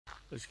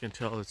As you can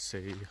tell, it's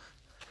a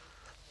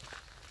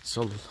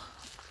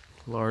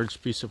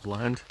large piece of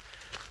land.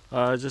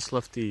 I just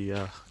left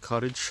the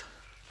cottage.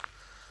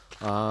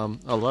 A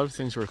lot of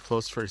things were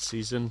closed for a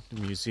season,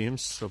 the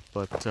museums.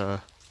 But you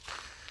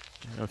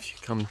know, if you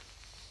come,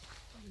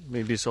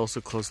 maybe it's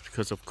also closed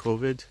because of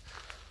COVID.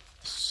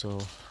 So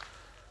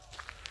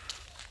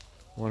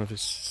one of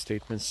his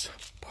statements: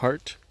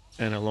 part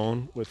and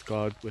alone with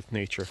God, with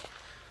nature.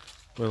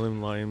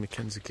 William Lyon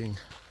MacKenzie-King.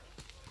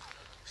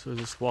 So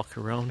just walk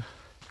around,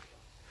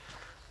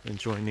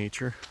 enjoy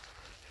nature.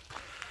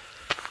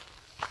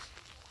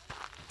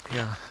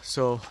 Yeah,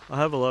 so I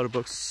have a lot of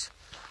books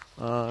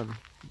on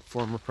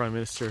former Prime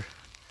Minister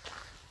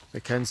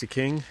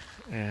MacKenzie-King,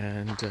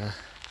 and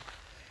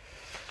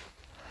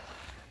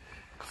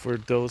for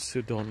those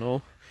who don't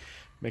know,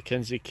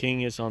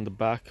 MacKenzie-King is on the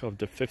back of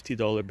the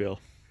 $50 bill.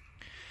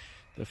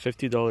 The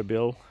 $50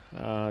 bill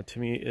to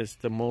me is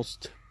the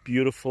most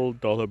beautiful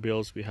dollar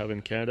bills we have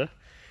in Canada,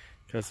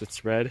 because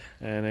it's red,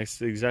 and it's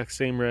the exact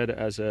same red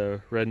as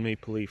a red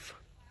maple leaf.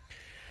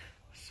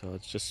 So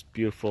it's just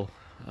beautiful.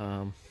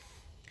 You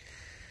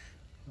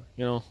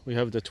know, we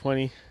have the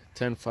 20,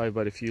 10, 5,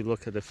 but if you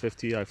look at the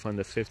 50, I find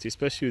the 50,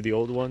 especially the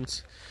old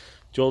ones.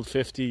 The old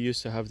 50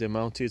 used to have the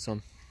Mounties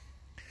on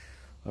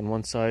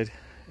one side,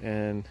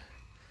 and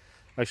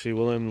actually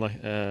William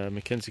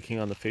MacKenzie-King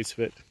on the face of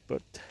it,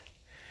 but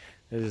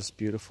it is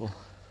beautiful.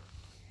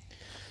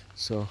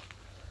 So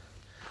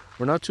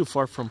we're not too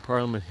far from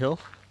Parliament Hill.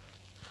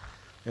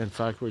 In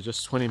fact, we're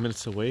just 20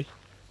 minutes away.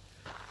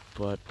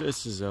 But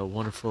this is a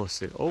wonderful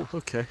estate. Oh,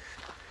 okay.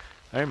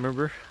 I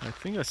remember. I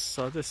think I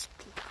saw this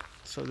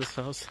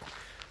house.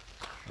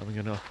 I'm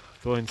gonna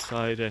go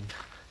inside and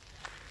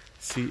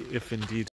see if indeed